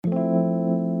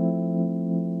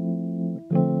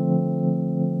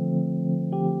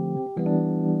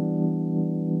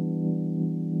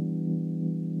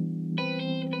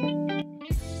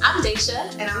I'm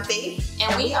Daysha. And I'm Faith.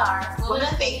 And we are Women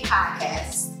of Faith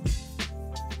Podcast.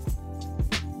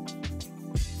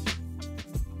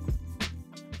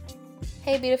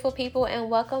 Hey, beautiful people, and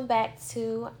welcome back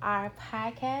to our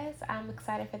podcast. I'm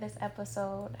excited for this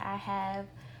episode. I have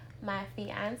my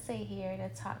fiancé here to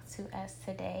talk to us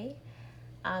today.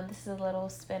 This is a little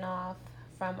spinoff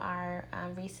from our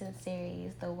recent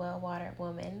series, The Well-Watered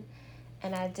Woman.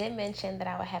 And I did mention that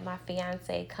I would have my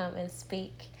fiancé come and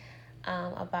speak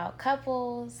about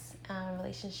couples,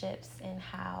 relationships, and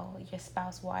how your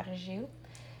spouse waters you.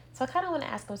 So I kind of want to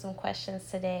ask him some questions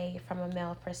today from a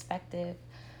male perspective,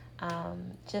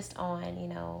 just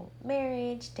on,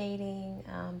 marriage, dating,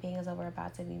 being as though we're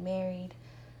about to be married,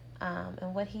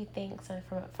 and what he thinks, and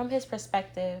from his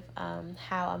perspective,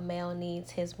 how a male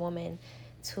needs his woman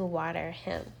to water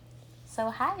him. So,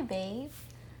 hi, babe.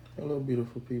 Hello,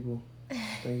 beautiful people.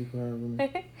 Thank you for having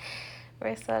me.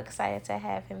 We're so excited to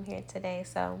have him here today.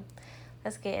 So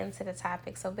let's get into the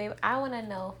topic. So, babe, I want to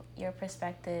know your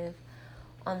perspective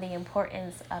on the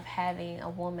importance of having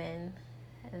a woman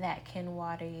that can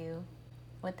water you,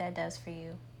 what that does for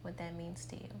you, what that means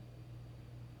to you.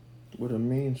 What it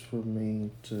means for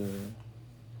me to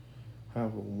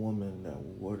have a woman that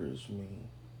waters me,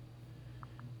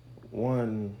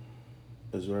 one,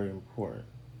 is very important.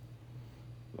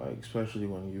 Like, especially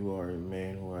when you are a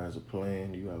man who has a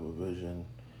plan, you have a vision,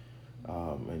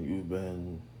 and you've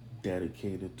been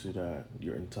dedicated to that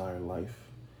your entire life,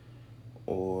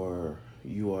 or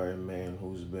you are a man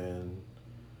who's been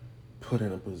put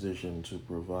in a position to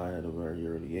provide at a very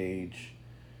early age.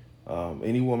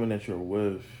 Any woman that you're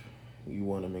with, you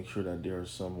want to make sure that there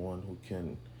is someone who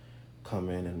can come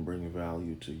in and bring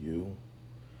value to you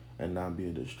and not be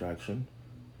a distraction.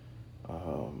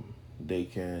 They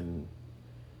can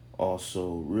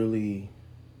also really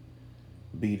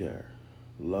be there.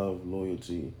 Love,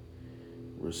 loyalty,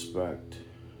 respect,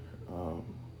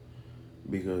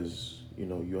 because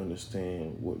you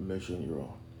understand what mission you're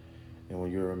on. And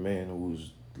when you're a man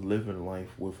who's living life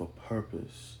with a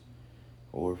purpose,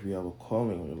 or if you have a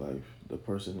calling in your life, the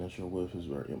person that you're with is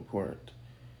very important.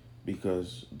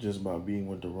 Because just by being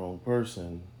with the wrong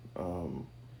person,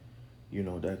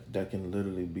 that can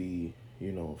literally be,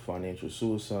 financial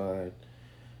suicide.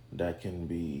 That can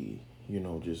be,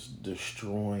 just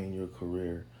destroying your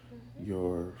career,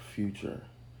 your future.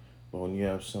 But when you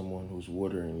have someone who's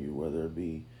watering you, whether it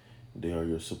be they are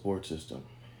your support system,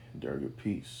 they're your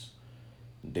peace,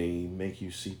 they make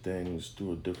you see things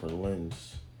through a different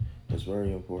lens, it's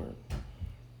very important.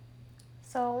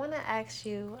 So I want to ask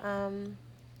you,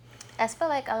 I feel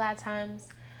like a lot of times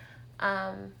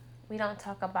we don't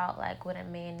talk about like what a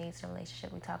man needs in a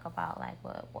relationship. We talk about like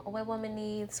what a woman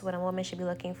needs, what a woman should be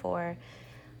looking for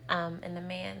in a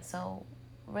man. So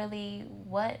really,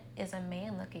 what is a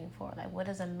man looking for? Like, what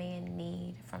does a man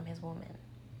need from his woman?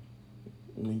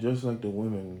 I mean, just like the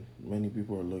women, many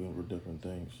people are looking for different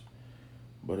things.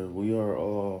 But if we are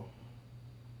all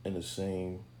in the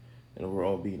same, and we're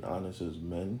all being honest as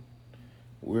men,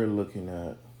 we're looking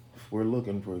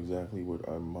for exactly what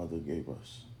our mother gave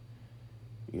us.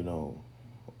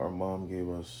 Our mom gave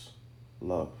us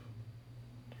love,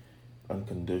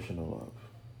 unconditional love.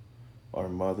 Our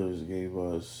mothers gave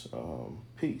us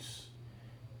peace.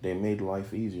 They made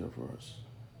life easier for us.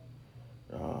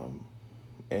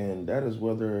 And that is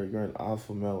whether you're an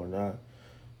alpha male or not.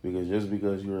 Because just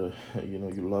because you're,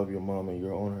 you love your mom and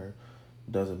you own her,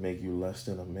 doesn't make you less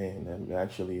than a man. And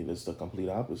actually, it's the complete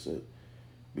opposite.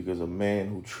 Because a man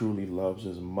who truly loves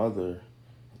his mother,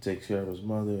 takes care of his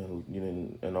mother,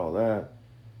 and all that,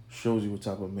 shows you what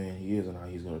type of man he is and how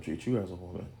he's going to treat you as a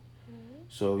woman. Mm-hmm.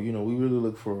 So, we really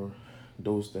look for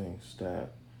those things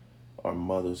that our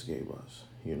mothers gave us.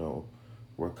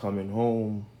 We're coming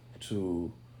home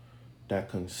to that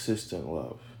consistent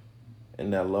love.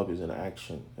 And that love is in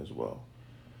action as well.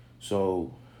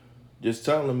 So just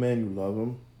telling a man you love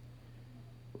him,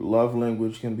 love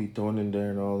language can be thrown in there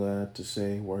and all that to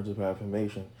say words of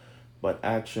affirmation, but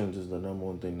actions is the number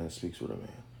one thing that speaks with a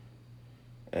man.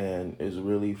 And is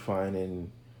really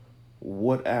finding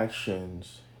what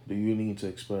actions do you need to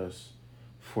express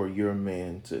for your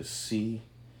man to see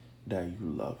that you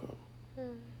love him.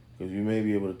 Because you may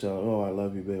be able to tell him, oh, I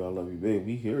love you, babe, I love you, babe.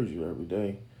 He hears you every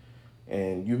day.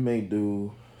 And you may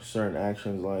do certain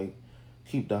actions like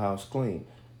keep the house clean.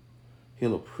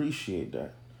 He'll appreciate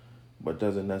that, but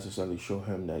doesn't necessarily show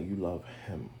him that you love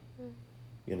him.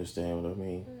 You understand what I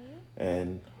mean? Mm-hmm.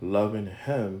 And loving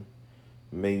him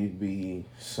may be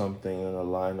something in the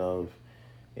line of,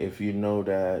 if you know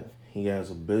that he has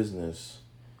a business,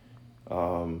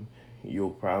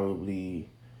 you'll probably,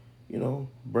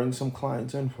 bring some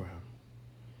clients in for him.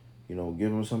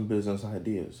 Give him some business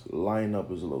ideas. Line up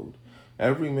his load.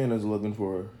 Every man is looking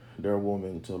for their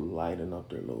woman to lighten up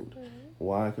their load.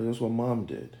 Why? Because that's what mom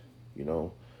did. You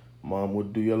know, mom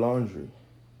would do your laundry.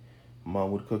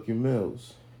 Mom would cook your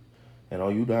meals. And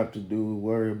all you'd have to do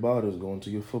worry about is going to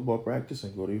your football practice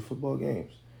and go to your football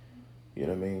games. You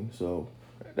know what I mean? So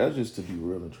that's just to be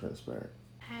real and transparent.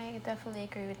 I definitely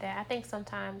agree with that. I think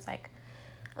sometimes, like,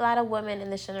 a lot of women in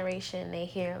this generation, they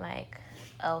hear, like,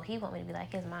 oh, he want me to be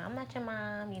like his mom. I'm not your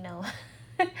mom, you know.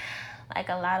 Like,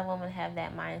 a lot of women have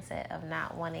that mindset of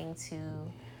not wanting to,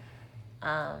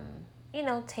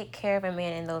 take care of a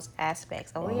man in those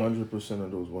aspects. Oh, yeah. 100%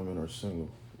 of those women are single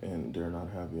and they're not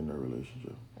happy in their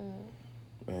relationship.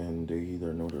 And they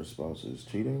either know their spouse is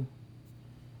cheating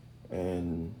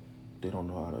and they don't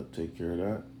know how to take care of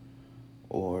that,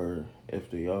 or if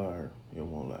they are, it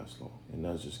won't last long. And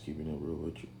that's just keeping it real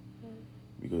with you.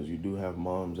 Because you do have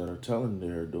moms that are telling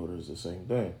their daughters the same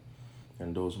thing.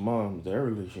 And those moms, their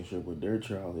relationship with their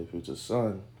child, if it's a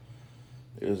son,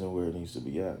 isn't where it needs to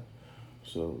be at.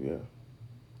 So, yeah.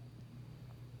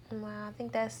 Wow, I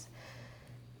think that's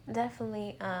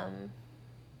definitely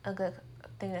a good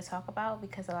thing to talk about,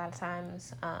 because a lot of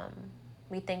times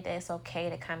we think that it's okay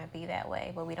to kind of be that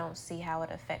way, but we don't see how it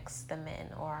affects the men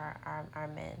or our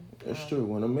men. It's true.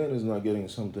 When a man is not getting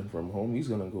something from home, he's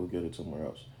going to go get it somewhere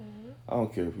else. I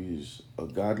don't care if he's a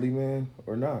godly man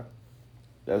or not.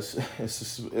 That's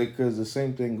because the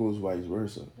same thing goes vice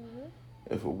versa.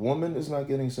 If a woman is not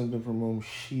getting something from home,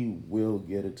 she will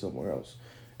get it somewhere else.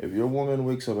 If your woman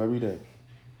wakes up every day,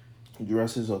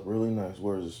 dresses up really nice,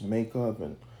 wears makeup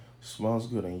and smells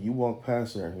good, and you walk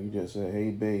past her and you just say, "Hey,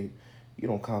 babe," you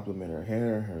don't compliment her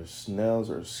hair, her nails,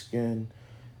 her skin,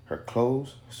 her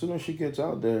clothes. As soon as she gets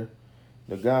out there,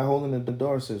 the guy holding the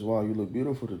door says, "Wow, you look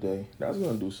beautiful today." That's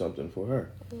gonna do something for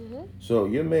her. So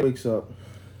your man wakes up,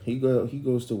 he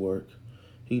goes to work,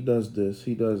 he does this,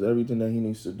 he does everything that he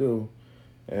needs to do,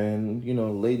 and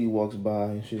lady walks by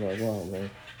and she's like, "Wow,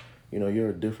 man, you're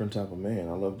a different type of man.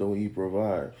 I love the way you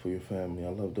provide for your family. I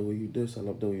love the way you this. I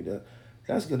love the way you that."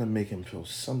 That's gonna make him feel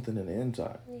something in the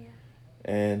inside, Yeah.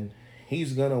 and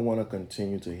he's gonna want to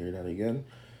continue to hear that again.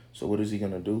 So what is he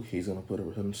gonna do? He's gonna put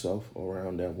himself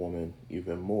around that woman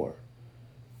even more.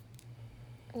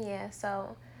 Yeah,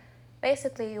 so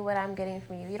basically what I'm getting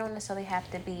from you, you don't necessarily have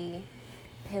to be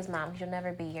his mom. You'll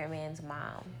never be your man's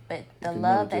mom. But You the can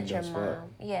never love take that your that spot. mom,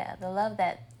 yeah, the love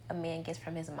that a man gets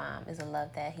from his mom is the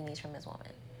love that he needs from his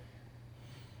woman.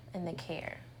 And the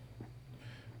care.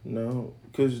 No,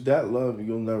 because that love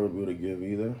you'll never be able to give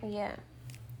either. Yeah.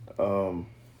 Um,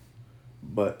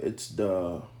 but it's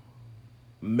the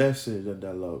message that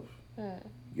that love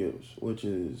gives, which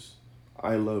is,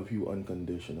 I love you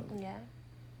unconditionally. Yeah.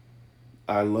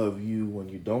 I love you when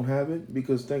you don't have it,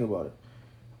 because think about it.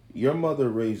 Your mother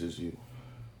raises you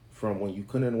from when you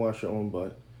couldn't wash your own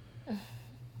butt,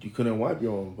 you couldn't wipe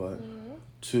your own butt,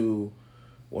 to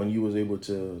when you was able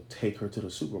to take her to the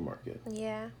supermarket.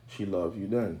 Yeah. She loved you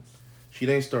then. She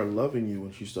didn't start loving you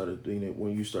when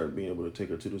when you started being able to take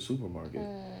her to the supermarket.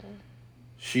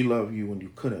 She loved you when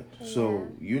you couldn't. So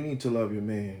you need to love your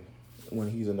man when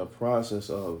he's in the process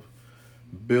of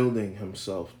building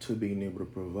himself to being able to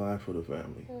provide for the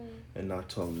family, and not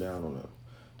talk down on them.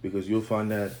 Because you'll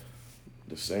find that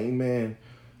the same man,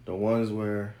 the ones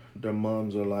where their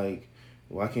moms are like,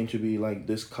 "Why can't you be like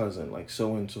this cousin, like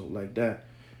so and so, like that?"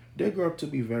 They grow up to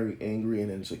be very angry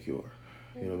and insecure.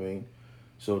 You know what I mean?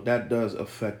 So that does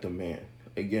affect a man.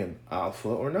 Again, alpha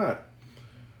or not.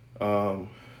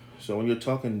 So when you're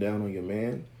talking down on your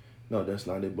man, no, that's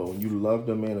not it. But when you love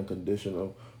the man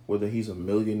unconditional, whether he's a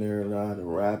millionaire or not, a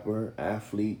rapper,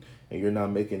 athlete, and you're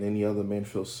not making any other man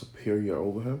feel superior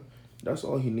over him, that's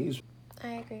all he needs.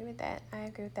 I agree with that.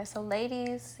 So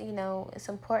ladies, it's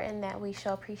important that we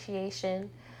show appreciation.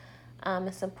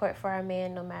 It's support for our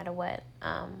men no matter what.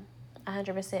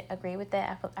 100% agree with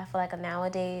that. I feel like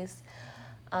nowadays,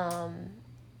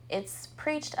 it's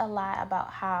preached a lot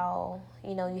about how,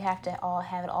 you have to all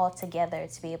have it all together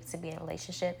to be able to be in a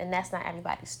relationship. And that's not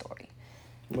everybody's story.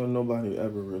 Well, nobody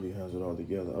ever really has it all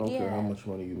together. I don't care how much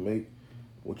money you make,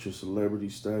 what your celebrity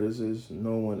status is.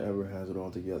 No one ever has it all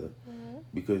together.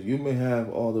 Because you may have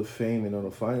all the fame and all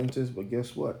the finances, but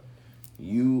guess what?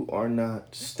 You are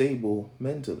not stable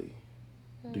mentally.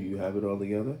 Do you have it all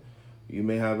together? You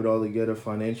may have it all together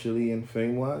financially and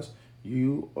fame-wise.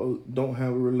 You don't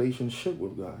have a relationship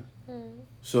with God.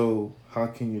 So how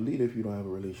can you lead if you don't have a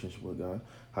relationship with God?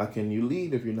 How can you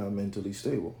lead if you're not mentally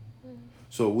stable?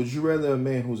 So would you rather a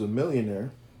man who's a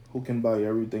millionaire, who can buy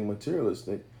everything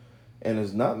materialistic, and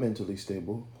is not mentally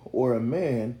stable, or a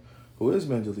man who is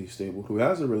mentally stable, who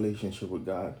has a relationship with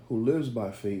God, who lives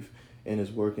by faith, and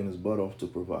is working his butt off to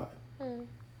provide Mm.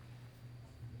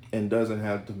 and doesn't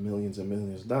have the millions and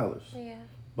millions of dollars, Yeah.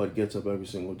 but gets up every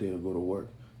single day to go to work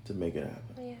to make it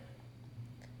happen. Yeah.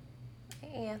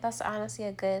 Yeah, that's honestly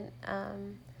a good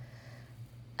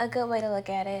way to look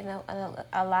at it, and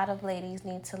a lot of ladies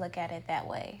need to look at it that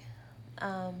way,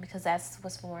 because that's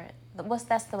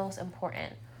that's the most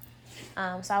important.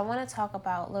 So I want to talk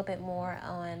about a little bit more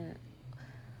on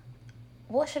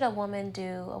what should a woman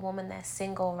do, a woman that's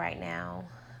single right now,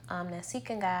 that's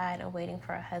seeking God and waiting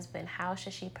for a husband. How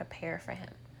should she prepare for him?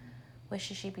 What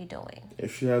should she be doing?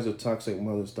 If she has a toxic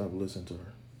mother, stop listening to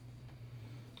her.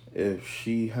 If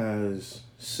she has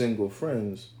single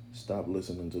friends, stop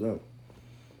listening to them.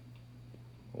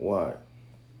 Why?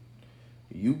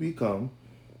 You become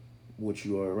what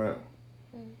you are around.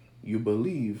 You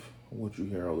believe what you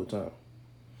hear all the time.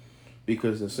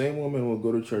 Because the same woman will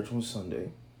go to church on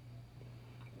Sunday.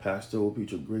 Pastor will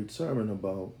preach a great sermon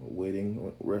about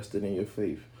waiting, resting in your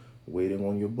faith, waiting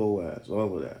on your Boaz,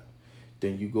 all of that.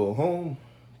 Then you go home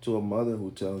to a mother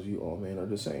who tells you all men are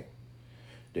the same.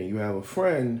 Then you have a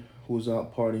friend who's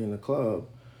out partying in the club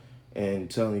and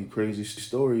telling you crazy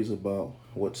stories about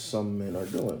what some men are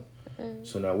doing.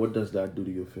 So now what does that do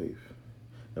to your faith?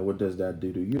 And what does that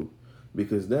do to you?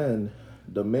 Because then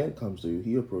the man comes to you,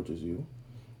 he approaches you,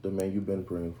 the man you've been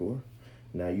praying for.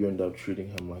 Now you end up treating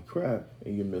him like crap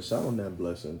and you miss out on that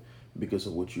blessing because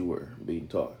of what you were being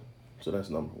taught. So that's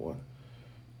number one.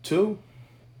 Two,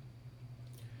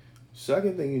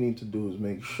 second thing you need to do is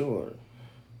make sure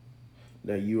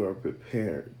that you are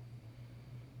prepared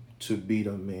to be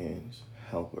the man's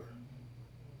helper.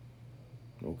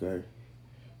 Okay?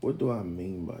 What do I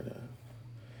mean by that?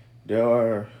 There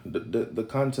are the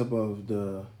concept of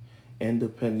the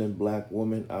independent black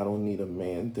woman, I don't need a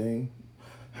man thing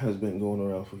has been going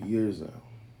around for years now.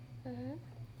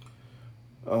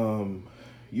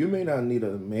 You may not need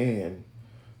a man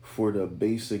for the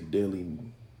basic daily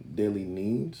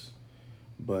needs,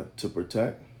 but to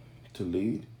protect, to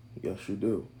lead, yes you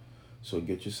do. So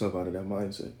get yourself out of that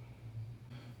mindset.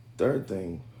 Third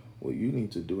thing, what you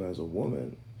need to do as a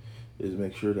woman is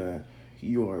make sure that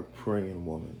you are a praying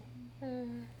woman.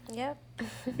 Yep.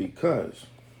 Because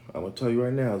I'm gonna tell you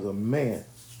right now, as a man,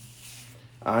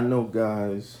 I know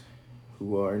guys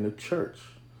who are in the church,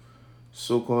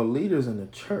 so-called leaders in the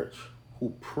church,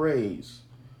 who praise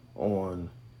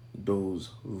on those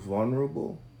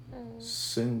vulnerable,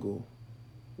 single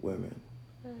women.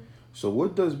 So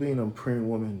what does being a praying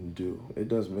woman do? It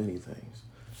does many things.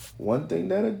 One thing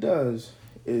that it does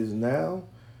is now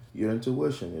your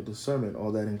intuition, your discernment,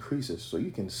 all that increases. So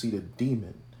you can see the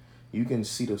demon. You can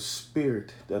see the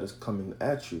spirit that is coming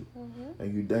at you.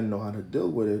 And you then know how to deal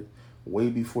with it way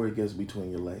before it gets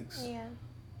between your legs. Yeah.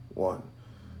 One.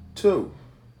 Two,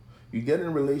 you get in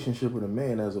a relationship with a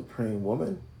man as a praying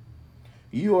woman,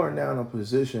 you are now in a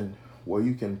position where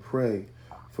you can pray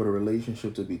for the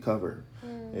relationship to be covered.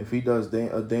 If he does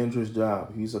a dangerous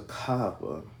job, he's a cop,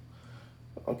 I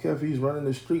don't care if he's running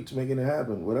the streets making it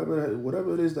happen,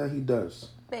 whatever it is that he does.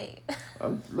 Babe.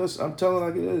 I'm telling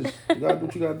like it is. You gotta do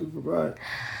what you gotta do to provide.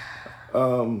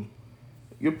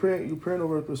 You're praying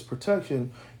over his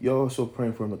protection. You're also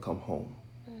praying for him to come home,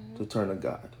 to turn to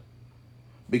God.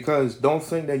 Because don't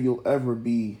think that you'll ever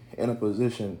be in a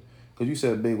position, because you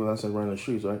said, babe, when I said running the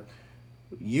streets, right?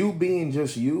 You being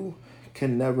just you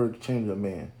can never change a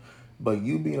man. But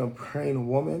you being a praying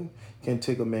woman can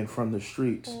take a man from the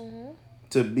streets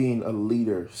to being a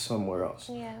leader somewhere else.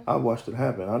 Yeah. I watched it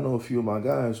happen. I know a few of my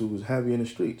guys who was heavy in the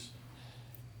streets.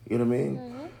 You know what I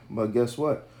mean? But guess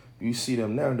what? You see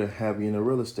them now, they're heavy in the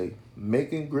real estate,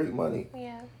 making great money.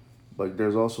 Yeah. But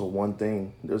there's also one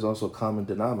thing, there's also a common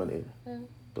denominator,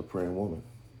 the praying woman.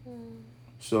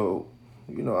 So,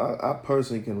 I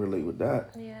personally can relate with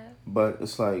that. Yeah. But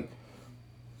it's like,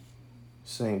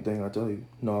 same thing I tell you.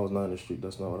 No, I was not in the street.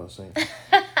 That's not what I was saying.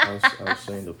 I was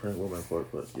saying the praying woman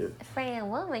part, but yeah. Praying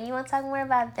woman, you want to talk more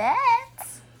about that?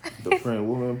 The praying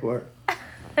woman part.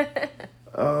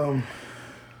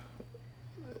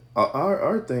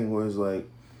 Our thing was like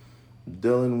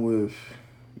dealing with,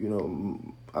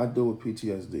 I deal with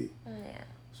PTSD. Yeah.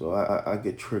 So I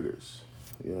get triggers.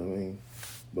 You know what I mean?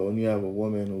 But when you have a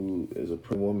woman who is a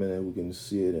praying woman and who can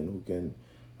see it and who can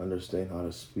understand how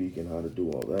to speak and how to do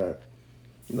all that,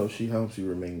 she helps you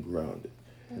remain grounded.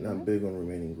 And I'm big on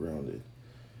remaining grounded.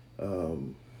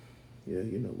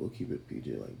 We'll keep it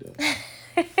PJ like that.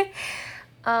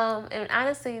 And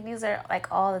honestly, these are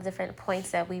like all the different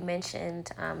points that we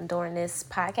mentioned during this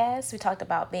podcast. We talked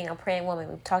about being a praying woman.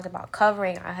 We talked about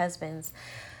covering our husbands.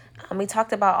 We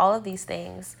talked about all of these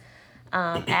things.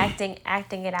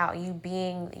 acting it out, you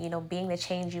being, being the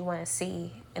change you want to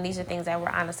see. And these are things that we're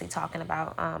honestly talking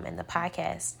about in the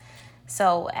podcast.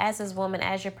 So as this woman,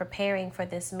 as you're preparing for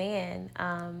this man,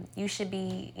 you should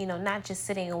be, not just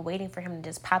sitting and waiting for him to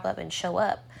just pop up and show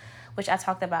up, which I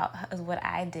talked about is what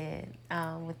I did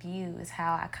with you, is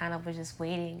how I kind of was just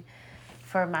waiting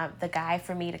for the guy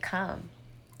for me to come.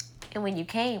 And when you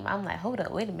came, I'm like, hold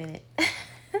up, wait a minute.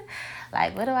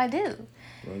 Like, what do I do?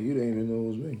 Well, you didn't even know it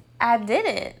was me. I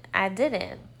didn't. I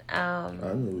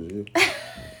knew it was you.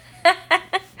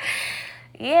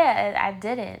 Yeah, I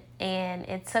didn't. And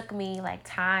it took me like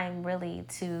time really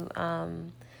to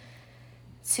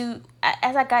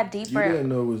as I got deeper. You didn't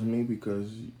know it was me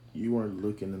because you weren't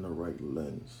looking in the right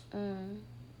lens.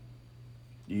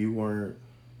 You were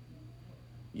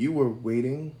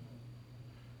waiting,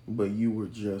 but you were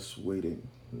just waiting,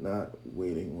 not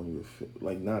waiting on your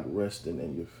not resting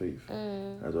in your faith,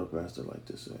 as our pastor like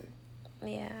to say.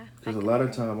 Yeah. Because a lot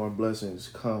of time our blessings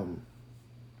come,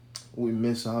 we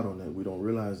miss out on it. We don't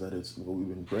realize that it's what we've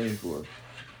been praying for,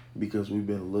 because we've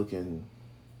been looking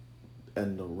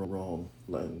in the wrong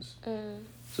lens.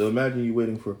 So imagine you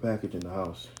waiting for a package in the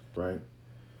house, right?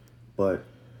 But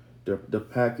the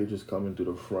package is coming through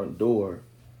the front door,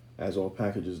 as all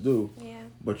packages do. Yeah.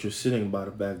 But you're sitting by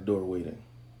the back door waiting.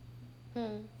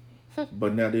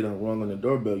 But now they done rung on the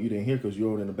doorbell. You didn't hear because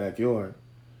you're in the backyard.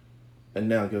 And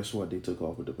now guess what? They took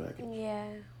off with the package. Yeah.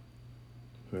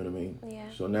 You know what I mean?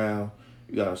 Yeah. So now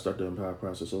you got to start the entire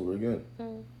process over again.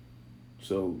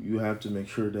 So you have to make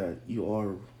sure that you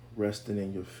are resting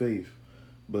in your faith,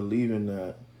 believing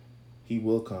that he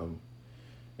will come.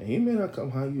 And he may not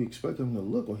come how you expect him to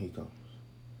look when he comes.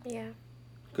 Yeah.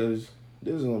 Because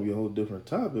this is going to be a whole different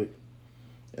topic,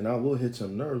 and I will hit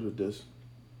some nerves with this.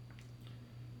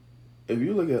 If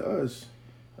you look at us,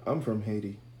 I'm from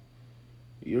Haiti.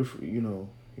 You're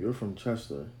from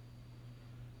Chester.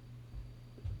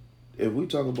 If we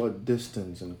talk about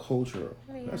distance and culture,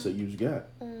 that's a huge gap.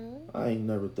 I ain't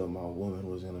never thought my woman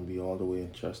was gonna be all the way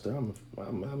in Chester. I'm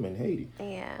in Haiti.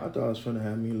 Yeah. I thought I was finna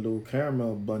have me a little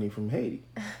caramel bunny from Haiti.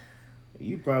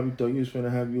 You probably thought you was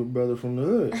finna have your brother from the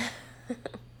hood.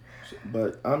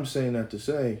 But I'm saying that to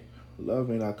say, love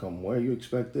may not come where you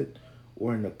expect it,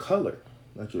 or in the color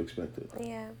that you expect it.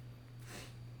 Yeah.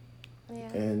 Yeah.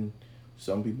 And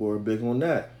some people are big on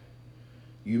that.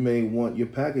 You may want your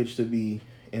package to be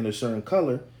in a certain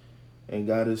color, and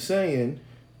God is saying,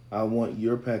 I want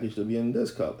your package to be in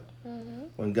this color.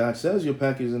 When God says your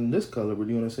package is in this color, what are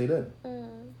you going to say then?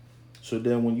 So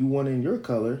then when you want in your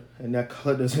color, and that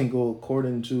color doesn't go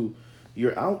according to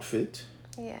your outfit,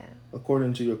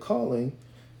 according to your calling,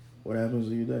 what happens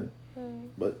to you then?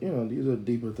 But, these are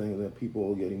deeper things that people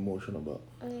will get emotional about.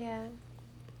 Yeah.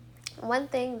 One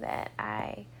thing that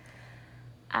I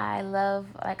love,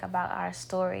 like, about our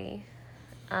story,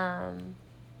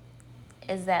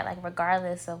 is that, like,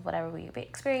 regardless of whatever we've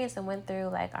experienced and went through,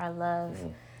 like, our love,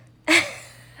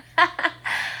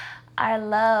 our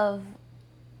love,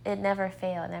 it never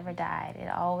failed, never died. It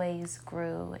always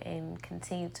grew and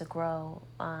continued to grow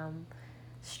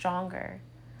stronger.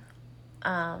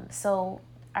 So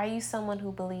are you someone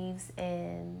who believes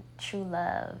in true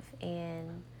love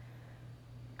and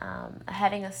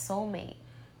having a soulmate?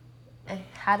 And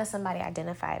how does somebody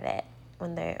identify that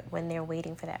when they're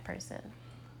waiting for that person?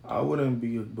 I wouldn't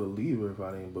be a believer if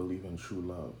I didn't believe in true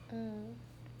love.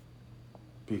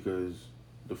 Because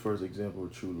the first example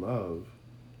of true love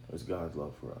is God's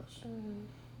love for us.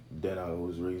 Then I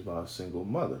was raised by a single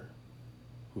mother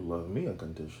who loved me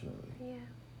unconditionally. Yeah.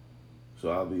 So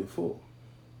I'll be a fool.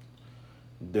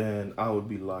 Then I would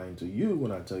be lying to you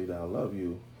when I tell you that I love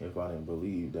you if I didn't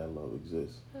believe that love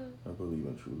exists. I believe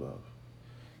in true love.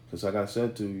 Because like I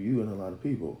said to you and a lot of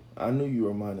people, I knew you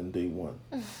were mine in day one.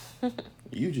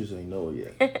 You just ain't know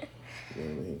it yet. You know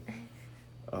what I mean?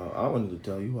 I wanted to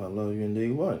tell you I love you in day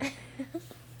one.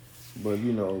 But,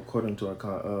 according to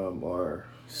our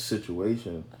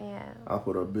situation, I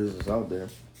put our business out there.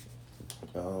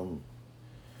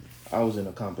 I was in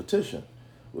a competition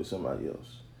with somebody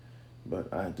else.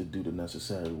 But I had to do the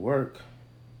necessary work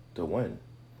to win.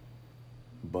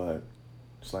 But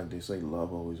it's like they say,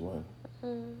 love always wins.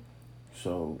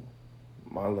 So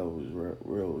my love was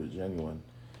real, was genuine.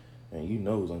 And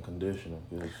it was unconditional,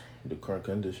 because the current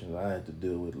conditions I had to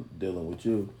dealing with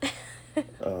you,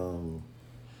 that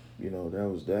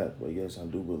was that. But yes, I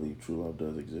do believe true love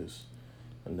does exist,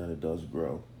 and that it does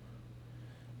grow.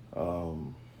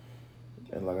 And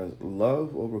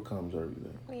love overcomes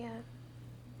everything. Yeah.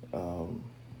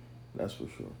 That's for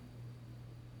sure.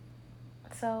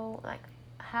 So, like,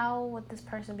 how would this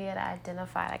person be able to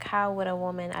identify? Like, how would a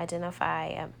woman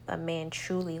identify a man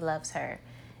truly loves her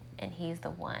and he's the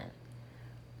one?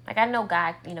 Like, I know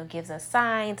God, gives us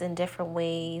signs in different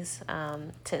ways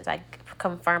to, like,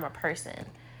 confirm a person.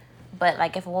 But,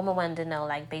 like, if a woman wanted to know,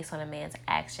 like, based on a man's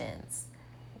actions,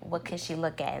 what could she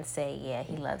look at and say, yeah,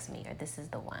 he loves me, or this is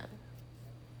the one?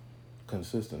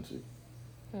 Consistency.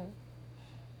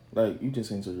 Like, you just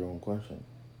answered your own question.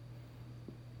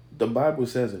 The Bible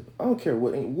says it. I don't care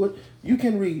what you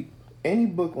can read any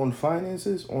book on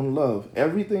finances, on love.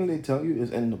 Everything they tell you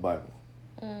is in the Bible.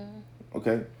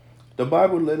 Okay? The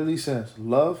Bible literally says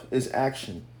love is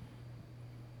action.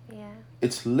 Yeah.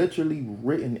 It's literally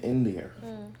written in there.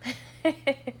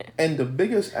 And the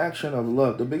biggest action of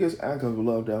love, the biggest act of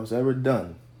love that was ever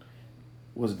done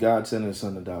was God sending his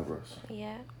son to die for us.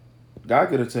 Yeah. God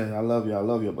could have said, I love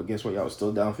you, but guess what? Y'all was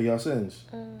still down for y'all sins.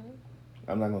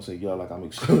 I'm not going to say y'all like I'm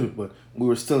excluded, but we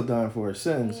were still dying for our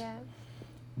sins. Yeah.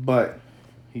 But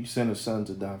he sent his son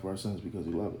to die for our sins because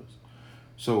he loved us.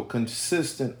 So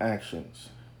consistent actions.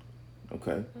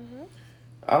 Okay?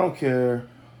 I don't care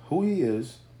who he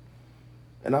is.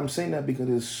 And I'm saying that because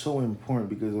it's so important,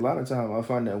 because a lot of times I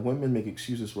find that women make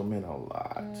excuses for men a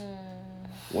lot.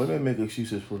 Women make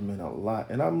excuses for men a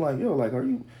lot. And I'm like, yo, like, are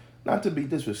you, not to be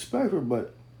disrespectful,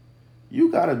 but you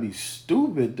gotta be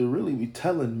stupid to really be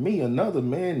telling me, another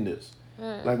man, this.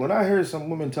 Like, when I hear some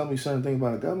women tell me certain things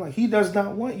about a guy, I'm like, he does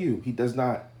not want you. He does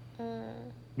not.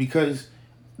 Because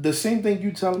the same thing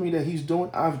you telling me that he's doing,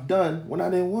 I've done when I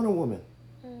didn't want a woman.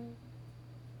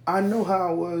 I know how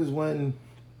I was when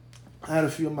I had a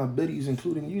few of my biddies,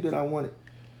 including you, that I wanted.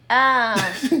 You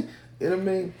know what I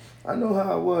mean? I know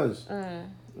how I was.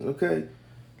 Okay?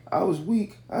 I was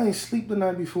weak. I ain't sleep the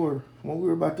night before when we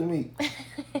were about to meet.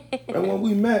 And when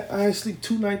we met, I ain't sleep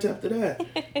 2 nights after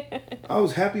that. I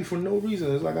was happy for no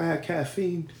reason. It's like I had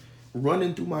caffeine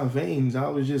running through my veins. I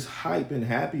was just hype and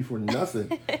happy for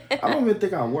nothing. I don't even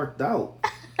think I worked out.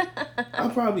 I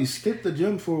probably skipped the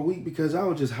gym for a week because I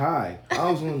was just high.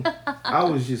 I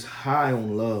was just high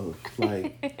on love.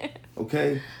 Like,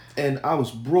 okay? And I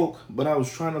was broke, but I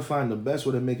was trying to find the best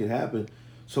way to make it happen.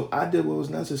 So I did what was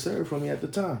necessary for me at the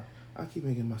time. I keep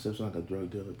making myself sound like a drug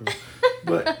dealer, bro.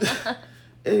 But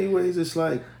anyways, it's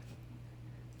like,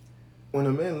 when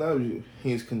a man loves you,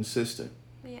 he's consistent.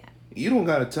 Yeah. You don't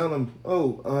gotta tell him,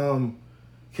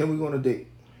 can we go on a date?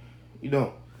 You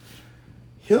don't.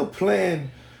 He'll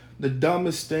plan the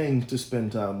dumbest things to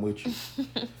spend time with you.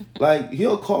 Like,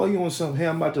 he'll call you on something, hey,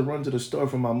 I'm about to run to the store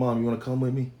for my mom. You wanna come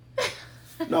with me?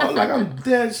 No, like, I'm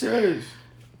dead serious.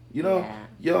 You know? Yeah.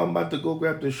 Yo, I'm about to go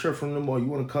grab this shirt from the mall. You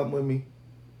wanna come with me?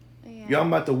 Yeah. Yo, I'm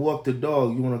about to walk the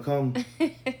dog. You wanna come?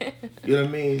 You know what I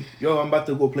mean? Yo, I'm about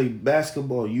to go play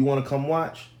basketball. You wanna come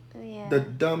watch? Yeah. The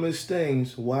dumbest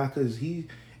things. Why? Because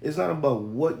it's not about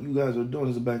what you guys are doing.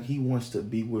 It's about he wants to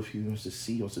be with you. He wants to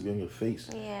see you. He wants to be on your face.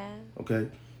 Yeah. Okay?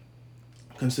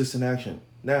 Consistent action.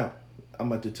 Now,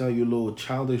 I'm about to tell you a little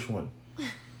childish one.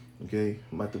 Okay?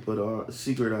 I'm about to put a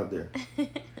secret out there.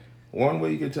 One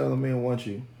way you can tell a man wants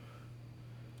you,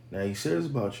 now he's serious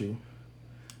about you,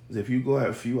 is if you go out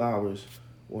a few hours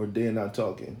or a day not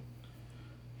talking,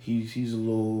 he's a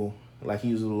little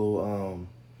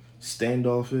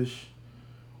standoffish,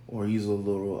 or he's a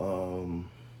little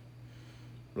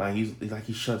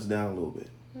he shuts down a little bit.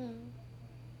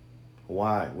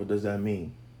 Why? What does that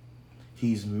mean?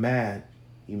 He's mad.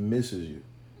 He misses you.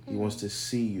 He wants to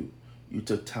see you. You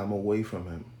took time away from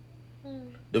him.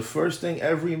 The first thing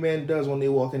every man does when they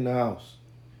walk in the house,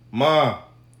 Mom.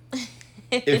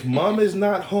 If Mom is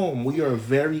not home, we are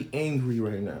very angry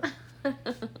right now.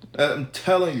 I'm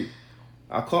telling you.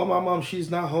 I call my mom, she's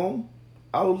not home.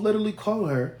 I would literally call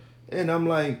her, and I'm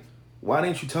like, why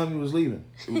didn't you tell me you was leaving?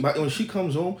 When she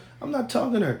comes home, I'm not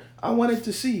talking to her. I wanted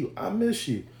to see you. I miss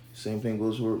you. Same thing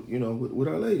goes for, with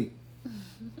our lady.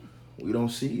 We don't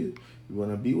see you. We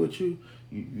want to be with you.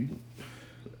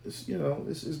 It's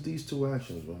these two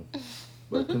actions, man.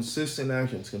 But consistent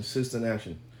actions.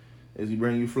 Is he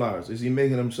bringing you flowers? Is he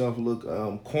making himself look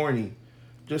corny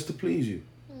just to please you?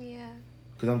 Yeah.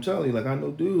 Because I'm telling you, like, I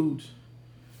know dudes,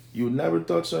 you would never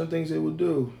thought certain things they would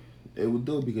do. They would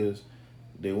do it because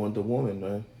they want the woman,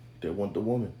 man. They want the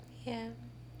woman. Yeah.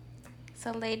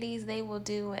 So, ladies, they will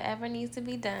do whatever needs to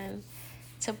be done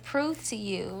to prove to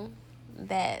you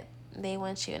that they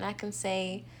want you. And I can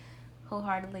say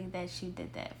wholeheartedly that you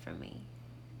did that for me.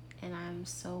 And I'm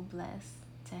so blessed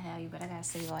to have you. But I got to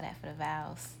say all that for the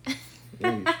vows.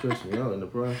 Yeah, you stressed me out in the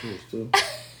process, too.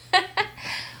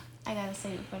 I got to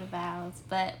say it for the vows.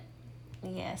 But,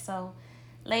 yeah, so,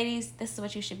 ladies, this is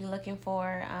what you should be looking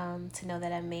for to know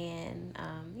that a man,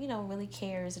 really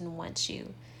cares and wants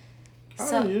you.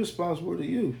 How is your spouse worth of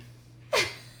you?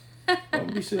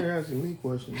 Don't be sitting here asking me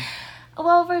questions.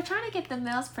 Well, we're trying to get the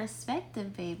male's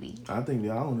perspective, baby. I think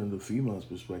I want the female's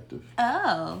perspective.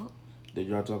 Oh. Did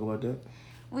y'all talk about that?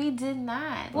 We did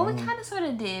not. Well, we kind of sort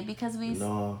of did because we...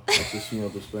 No, that's a female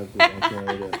perspective. I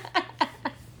can't hear that.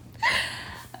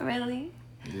 Really?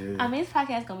 Yeah. I mean, this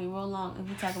podcast going to be real long if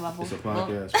we talk about both. It's a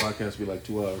podcast. Podcast be like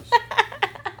 2 hours.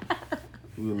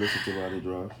 We'll listen to while they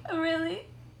drive. Really?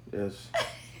 Yes.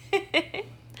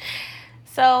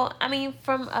 So, I mean,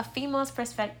 from a female's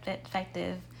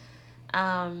perspective,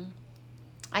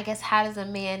 I guess how does a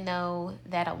man know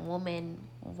that a woman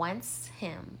wants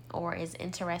him or is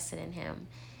interested in him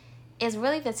is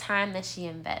really the time that she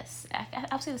invests.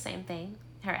 I'll say the same thing,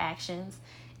 her actions.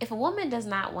 If a woman does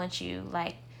not want you,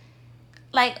 like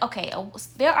okay,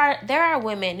 there are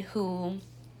women who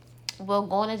will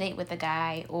go on a date with a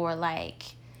guy or like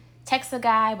text a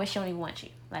guy, but she don't even want you.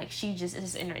 Like she just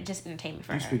entertainment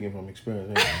for her. You're speaking from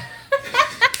experience.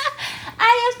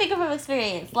 I am speaking from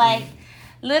experience. Like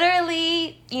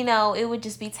literally, it would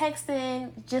just be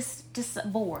texting, just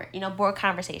bored, bored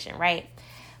conversation, right?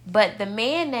 But the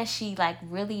man that she like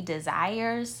really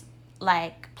desires,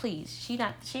 like please, she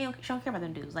don't care about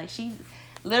them dudes. Like she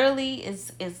literally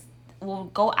will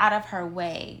go out of her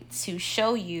way to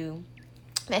show you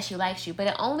that she likes you, but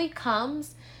it only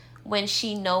comes when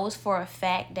she knows for a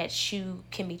fact that you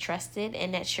can be trusted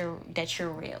and that you're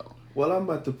real. Well, I'm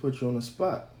about to put you on the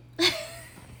spot.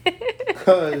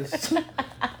 Cause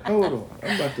hold on,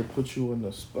 I'm about to put you on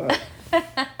the spot.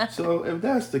 So if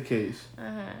that's the case,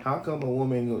 how come a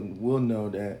woman will know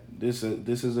that this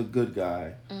is a good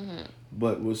guy,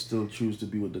 but will still choose to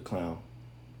be with the clown?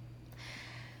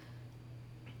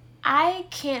 I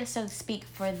can't so speak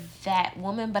for that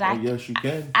woman, but yes, you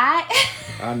can.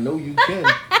 I know you can.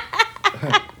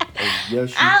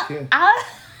 Yes, you can.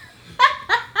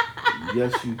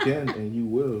 Yes, you can, and you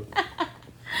will.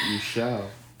 You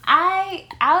shall.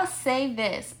 I'll say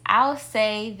this. I'll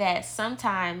say that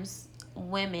sometimes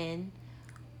women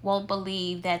won't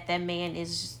believe that man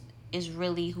is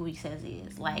really who he says he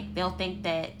is. Like they'll think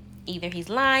that either he's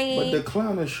lying. But the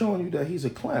clown is showing you that he's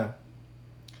a clown.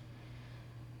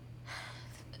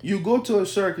 You go to a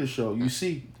circus show. You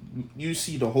see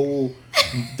the whole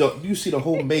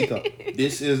makeup.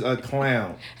 This is a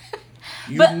clown.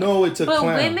 Know it's a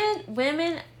clown. But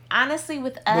women, honestly,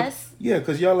 with us,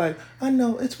 because y'all like, I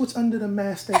know it's what's under the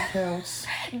mask that counts.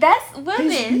 That's women.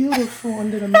 He's beautiful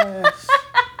under the mask.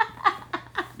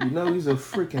 He's a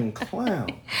freaking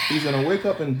clown. He's gonna wake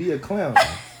up and be a clown.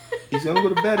 He's gonna go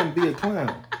to bed and be a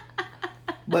clown.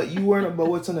 But you worrying about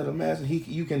what's under the mask, and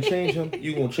you can change him.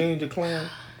 You gonna change a clown?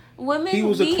 Women, he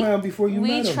was a clown before you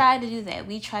met him. We try to do that.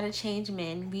 We try to change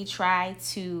men. We try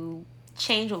to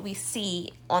change what we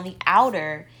see on the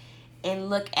outer and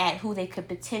look at who they could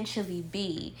potentially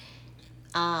be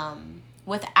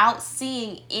without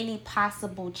seeing any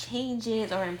possible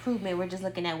changes or improvement. We're just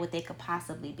looking at what they could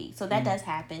possibly be. So that does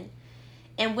happen.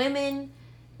 And women,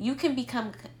 you can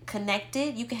become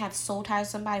connected. You can have soul ties with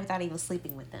somebody without even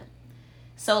sleeping with them.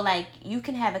 So, like, you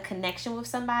can have a connection with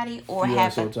somebody or you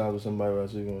have soul ties with somebody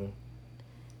without sleeping with them?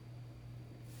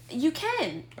 You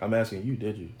can. I'm asking you,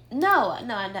 did you? No, I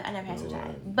never had soul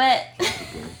ties. But,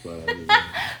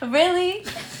 really?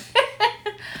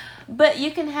 But you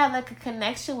can have, like, a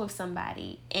connection with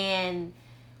somebody. And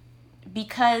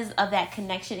because of that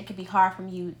connection, it can be hard for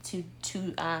you to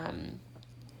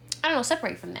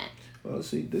separate from that. Well,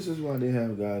 see, this is why they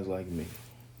have guys like me.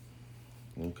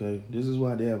 Okay? This is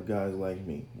why they have guys like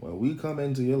me. When we come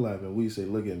into your life and we say,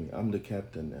 look at me, I'm the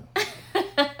captain now.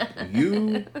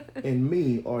 You and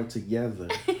me are together.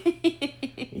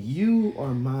 You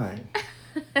are mine.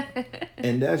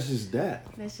 And that's just that.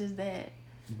 That's just that.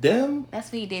 Them?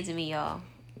 That's what he did to me, y'all.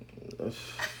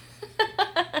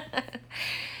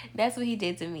 That's what he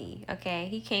did to me, okay?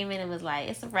 He came in and was like,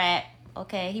 it's a wrap,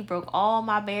 okay? He broke all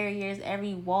my barriers,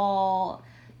 every wall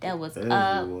that was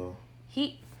up. Wall.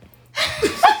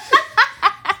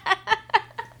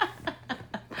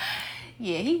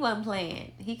 Yeah, he wasn't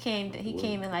playing. He came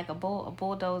in like a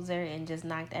bulldozer and just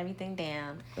knocked everything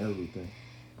down. Everything.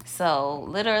 So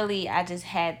literally, I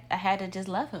had to just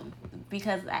love him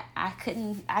because I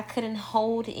couldn't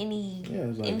hold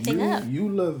anything up. You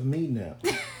love me now.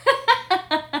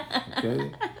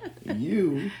 Okay,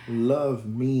 you love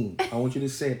me. I want you to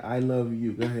say it. I love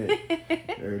you. Go ahead.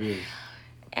 There it is.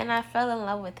 And I fell in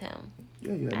love with him.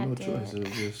 Yeah, you had no choice. It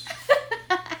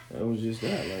was just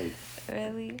that. Like,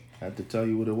 really? I had to tell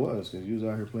you what it was because you was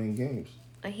out here playing games.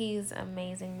 He's an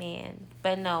amazing man.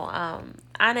 But no,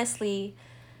 honestly,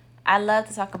 I love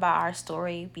to talk about our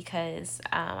story because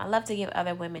I love to give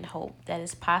other women hope that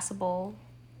it's possible,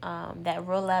 that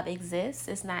real love exists.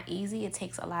 It's not easy. It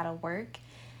takes a lot of work.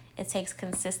 It takes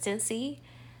consistency.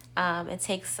 It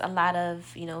takes a lot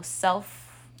of, self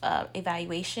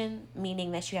evaluation,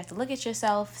 meaning that you have to look at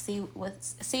yourself, see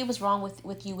what's wrong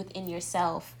with you within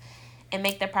yourself, and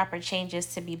make the proper changes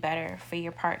to be better for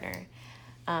your partner,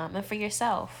 and for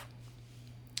yourself.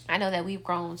 I know that we've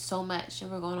grown so much,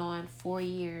 and we're going on 4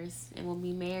 years, and we'll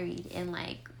be married in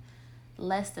like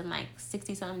less than like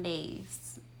 60 some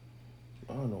days.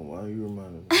 I don't know why you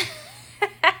reminded me.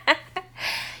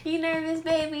 You nervous,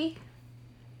 baby?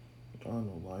 I don't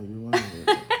know why you reminded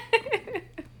me.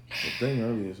 The thing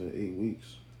earlier said 8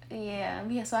 weeks.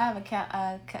 Yeah. So I have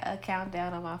a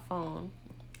countdown on my phone,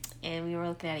 and we were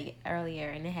looking at it earlier,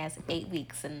 and it has 8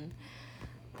 weeks, and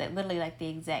that literally like the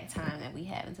exact time that we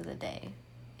have into the day.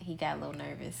 He got a little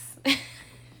nervous,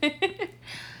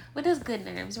 but it's good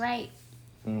nerves, right?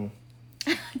 Don't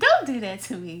do that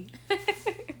to me.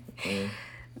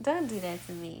 Don't do that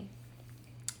to me.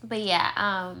 But yeah,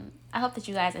 I hope that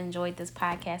you guys enjoyed this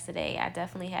podcast today. I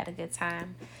definitely had a good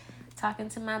time talking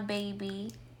to my baby.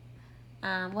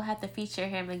 We'll have to feature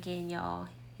him again, y'all.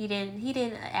 He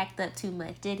didn't act up too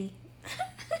much, did he?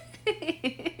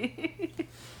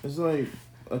 It's like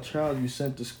a child you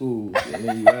sent to school and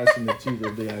then you ask them to teach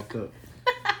if they act up.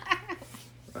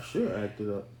 I should have acted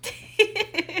up.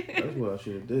 That's what I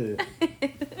should have did.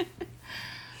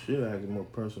 Should have asked more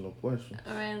personal questions.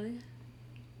 Really?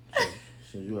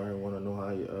 Since you already want to know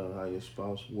how your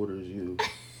spouse waters you,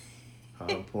 how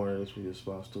important it is for your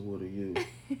spouse to water you.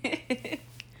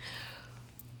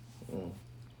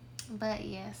 But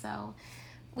yeah, so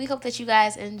we hope that you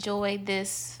guys enjoyed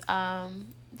this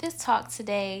this talk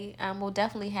today. We'll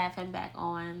definitely have him back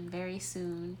on very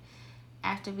soon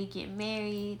after we get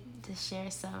married to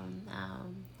share some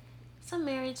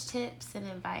marriage tips and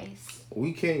advice.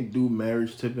 We can't do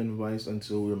marriage tip and advice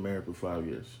until we're married for 5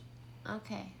 years.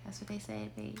 Okay, that's what they say,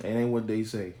 baby. It ain't what they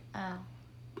say. Oh.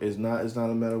 It's not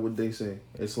a matter of what they say.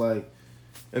 It's like,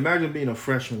 imagine being a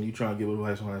freshman, you trying to give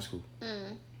advice in high school.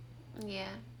 Yeah.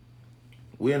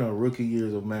 We're in our rookie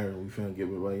years of marriage, we finna give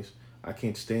advice. I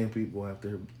can't stand people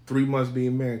after 3 months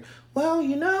being married. Well,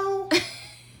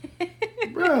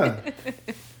 bruh,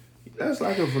 that's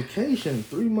like a vacation,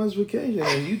 3 months vacation,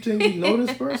 and you think you know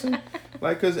this person?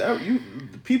 Like, cause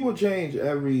people change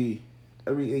every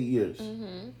 8 years.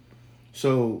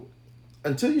 So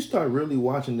until you start really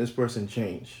watching this person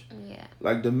change,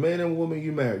 like the man and woman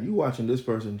you married, you watching this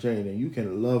person change, and you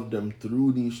can love them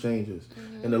through these changes,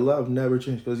 and the love never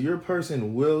changes because your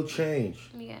person will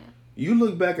change. Yeah. You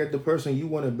look back at the person you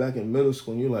wanted back in middle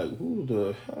school, and you're like, who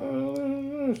the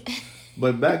hell?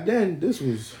 But back then,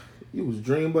 you was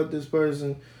dreaming about this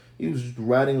person. You was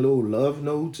writing little love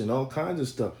notes and all kinds of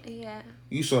stuff. Yeah.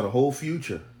 You saw the whole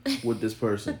future with this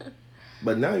person.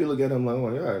 But now you look at them like, oh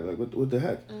my God, like what the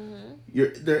heck?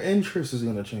 Their interest is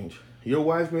gonna change. Your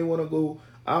wife may want to go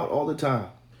out all the time,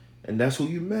 and that's who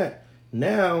you met.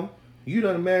 Now you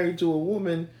done married to a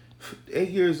woman. 8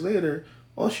 years later,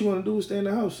 all she want to do is stay in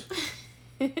the house.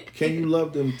 Can you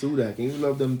love them through that? Can you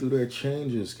love them through their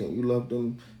changes? Can you love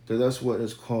them? Because that's what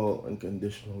is called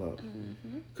unconditional love.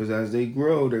 Because as they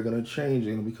grow, they're gonna change.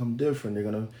 They're gonna become different. They're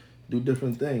gonna do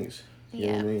different things. You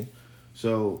know what I mean?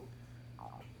 So,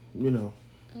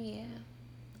 Yeah.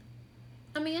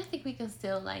 I mean, I think we can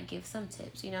still like give some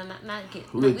tips. Not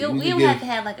get. We don't have to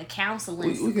have like a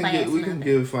counseling class. We can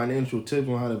give financial tips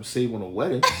on how to save on a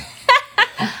wedding.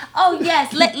 Oh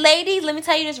yes, ladies, let me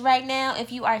tell you this right now.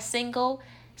 If you are single,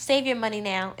 save your money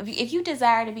now. If you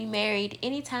desire to be married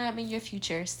anytime in your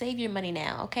future, save your money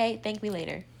now. Okay, thank me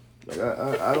later. Like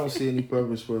I don't see any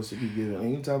purpose for us to be giving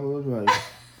any type of advice.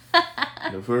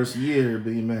 The first year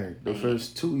being married, the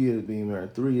first 2 years being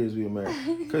married, 3 years being married,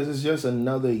 because it's just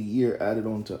another year added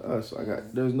on to us.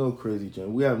 There's no crazy change.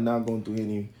 We have not gone through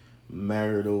any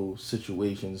marital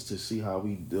situations to see how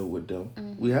we deal with them.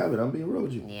 We haven't. I'm being real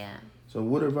with you. Yeah. So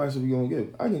what advice are we gonna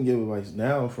give? I can give advice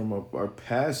now from our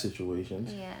past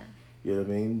situations. Yeah. You know what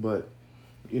I mean? But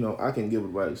I can give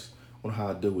advice on how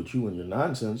I deal with you and your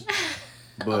nonsense.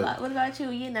 But what about you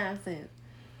and your nonsense?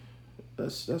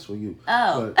 That's for you.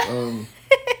 Oh. But I'm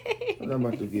not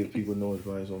about to give people no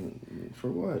advice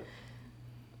for what?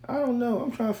 I don't know.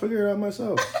 I'm trying to figure it out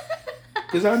myself.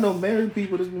 Because I know married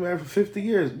people that's been married for 50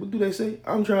 years. What do they say?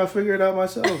 I'm trying to figure it out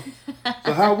myself.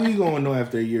 So how we going to know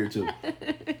after a year or two?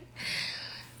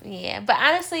 Yeah, but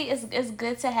honestly, it's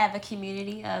good to have a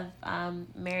community of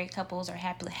married couples or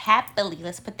happily.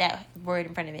 Let's put that word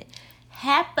in front of it.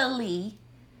 Happily.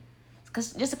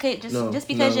 Because just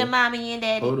because your mom and your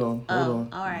daddy. Hold on.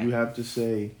 All right. You have to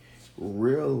say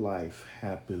real life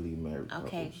happily married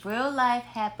Okay, couples. real life,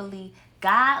 happily,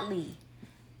 godly,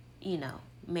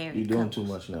 married You're doing couples. too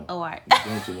much now. Oh, all right. You're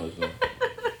doing too much now.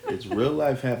 It's real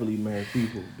life happily married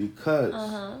people because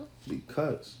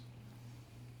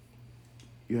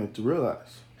you have to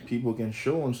realize people can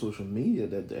show on social media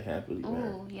that they're happily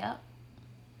married. Ooh, yep.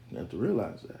 You have to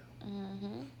realize that.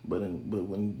 But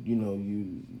when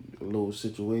you a little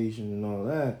situation and all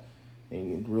that,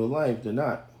 and in real life they're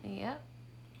not. Yep.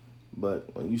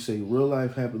 But when you say real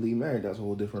life happily married, that's a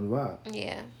whole different vibe.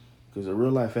 Yeah. Because a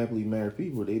real life happily married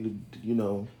people,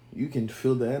 you can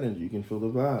feel the energy, you can feel the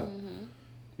vibe.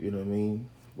 You know what I mean?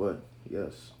 But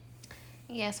yes.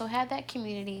 Yeah, so have that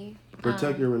community.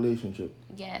 Protect your relationship.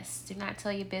 Yes, do not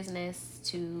tell your business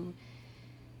to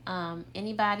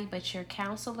anybody but your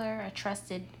counselor, a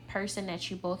trusted person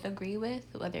that you both agree with,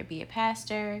 whether it be a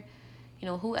pastor,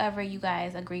 whoever you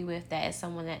guys agree with, that is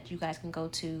someone that you guys can go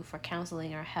to for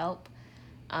counseling or help.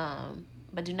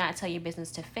 But do not tell your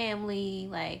business to family.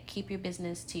 Like, keep your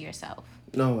business to yourself.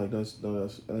 No, like that's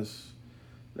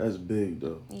big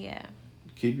though. Yeah.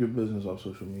 Keep your business off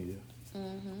social media.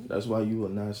 That's why you will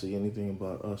not see anything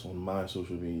about us on my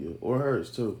social media or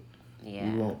hers too. Yeah.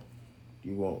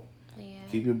 You won't. Yeah.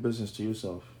 Keep your business to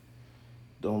yourself.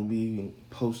 Don't be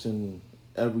posting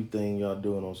everything y'all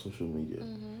doing on social media.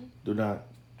 Do not.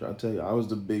 I tell you, I was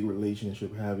the big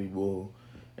relationship happy bull.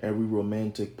 Every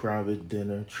romantic private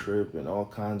dinner trip and all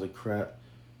kinds of crap.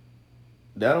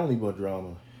 That only brought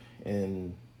drama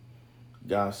and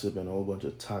gossip and a whole bunch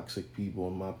of toxic people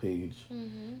on my page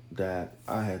that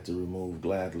I had to remove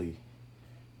gladly.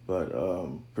 But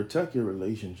protect your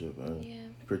relationship, man. Yeah.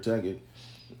 Protect it.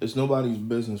 It's nobody's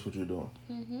business what you're doing.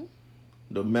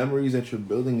 The memories that you're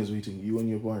building is between you and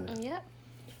your partner. Yep.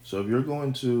 So if you're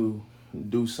going to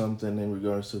do something in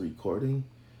regards to recording,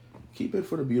 keep it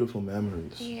for the beautiful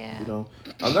memories. Yeah.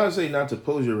 I'm not saying not to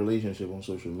post your relationship on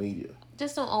social media.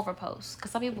 Just don't overpost,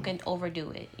 because some people can overdo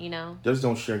it, Just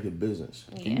don't share your business.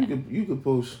 Yeah. You could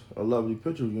post a lovely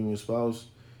picture of you and your spouse,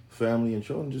 family, and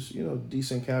children. Just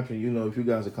decent caption. If you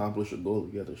guys accomplish a goal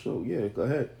together, so yeah, go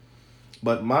ahead.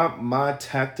 But my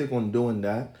tactic on doing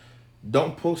that,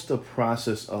 don't post the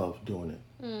process of doing it.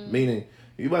 Meaning,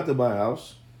 if you about to buy a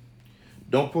house,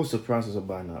 don't post the process of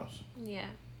buying a house. Yeah.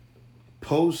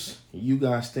 Post you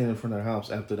guys standing in front of the house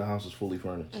after the house is fully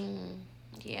furnished.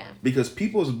 Yeah. Because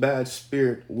people's bad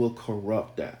spirit will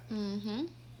corrupt that.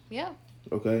 Yeah.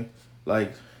 Okay?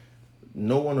 Like,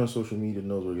 no one on social media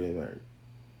knows we're getting married.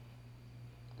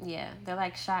 Yeah. They're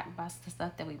like shocked by the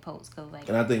stuff that we post.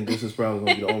 And I think this is probably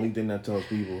going to be the only thing that tells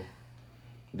people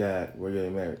that we're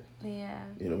getting married. Yeah.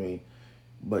 You know what I mean?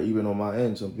 But even on my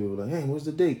end, some people are like, hey, what's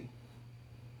the date?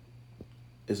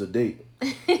 It's a date. You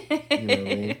know what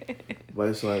I mean? But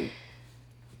it's like,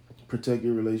 protect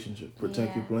your relationship.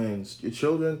 Protect your plans. Your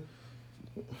children.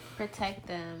 Protect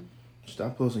them.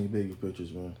 Stop posting your baby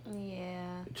pictures, man.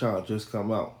 Yeah. Your child just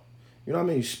come out. You know how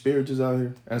many spirits is out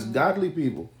here? As godly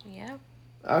people. Yeah.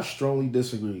 I strongly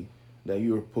disagree that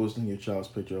you are posting your child's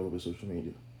picture all over social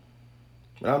media.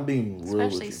 And I'm being real with you.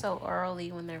 Especially so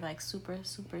early when they're like super,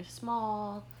 super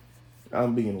small.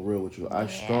 I'm being real with you. I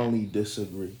strongly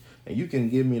disagree. And you can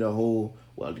give me the whole,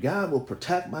 well, God will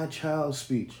protect my child's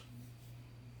speech.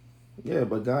 Yeah,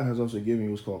 but God has also given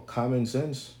you what's called common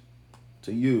sense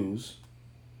to use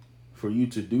for you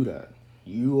to do that.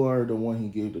 You are the one he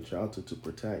gave the child to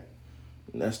protect.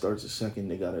 And that starts the second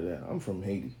they got it out. I'm from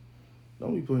Haiti.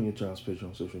 Don't be putting your child's picture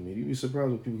on social media. You'd be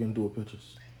surprised what people can do with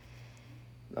pictures.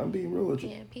 I'm being real with you.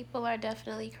 Yeah, people are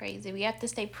definitely crazy. We have to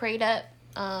stay prayed up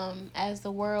as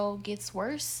the world gets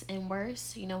worse and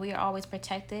worse. We are always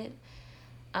protected.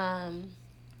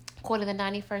 Quoted the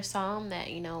 91st Psalm that,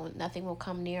 nothing will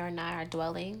come near or nigh our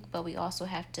dwelling. But we also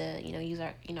have to, use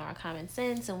our, our common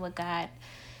sense and what God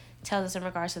tells us in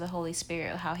regards to the Holy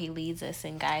Spirit, how he leads us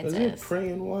and guides us. Is it pray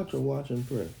and watch or watch and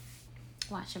pray?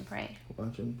 Watch and pray.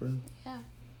 Watch and pray? Yeah.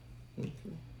 Okay.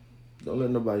 Don't let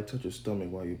nobody touch your stomach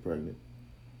while you're pregnant.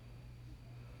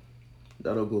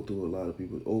 That'll go through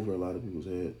over a lot of people's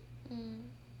head.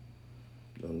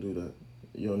 Don't do that.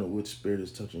 You don't know which spirit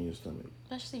is touching your stomach.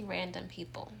 Especially random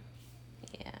people.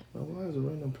 Yeah. Now, why is a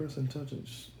random person touching?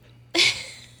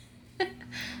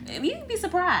 You'd be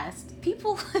surprised.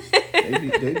 People.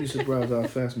 they be surprised how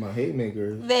fast my haymaker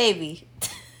is. Baby.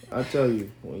 I tell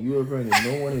you, when you are pregnant,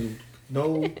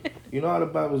 you know how the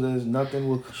Bible says nothing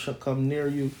will come near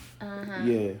you?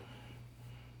 Yeah.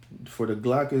 For the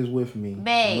Glock is with me.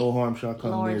 Babe, no harm shall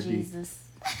come Lord near Jesus.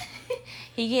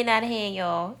 He getting out of hand,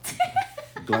 y'all.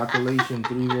 Glockulation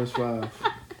 3 verse 5.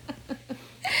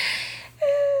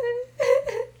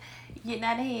 Getting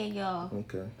out of hand, y'all.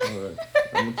 Okay, all right.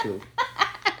 I'm gonna chill.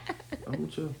 I'm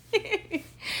with you.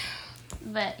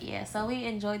 But yeah, so we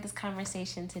enjoyed this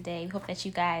conversation today. We hope that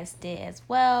you guys did as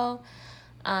well.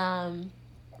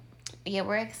 Yeah,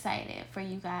 we're excited for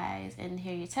you guys and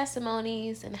hear your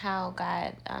testimonies and how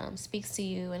God speaks to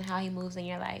you and how He moves in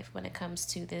your life when it comes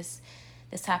to this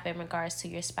topic in regards to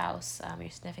your spouse,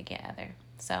 your significant other.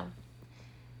 So,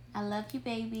 I love you,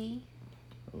 baby.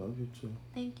 I love you too.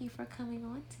 Thank you for coming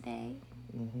on today.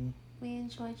 We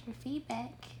enjoyed your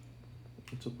feedback.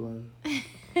 It's a pleasure.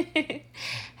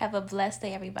 Have a blessed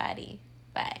day, everybody.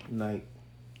 Bye. Night.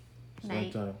 It's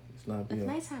nighttime. It's not It's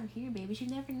nighttime here, baby. You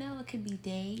never know. It could be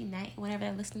day, night, whenever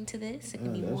they're listening to this. It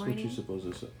could be that's morning. what you're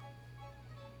supposed to say.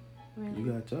 Really? You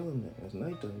gotta tell them that. It's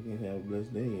nighttime. You can't have a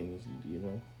blessed day and it's, you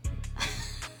know.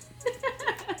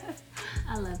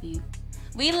 I love you.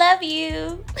 We love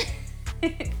you.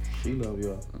 She love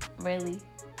y'all. Really?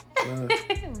 Bye.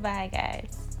 Bye,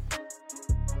 guys.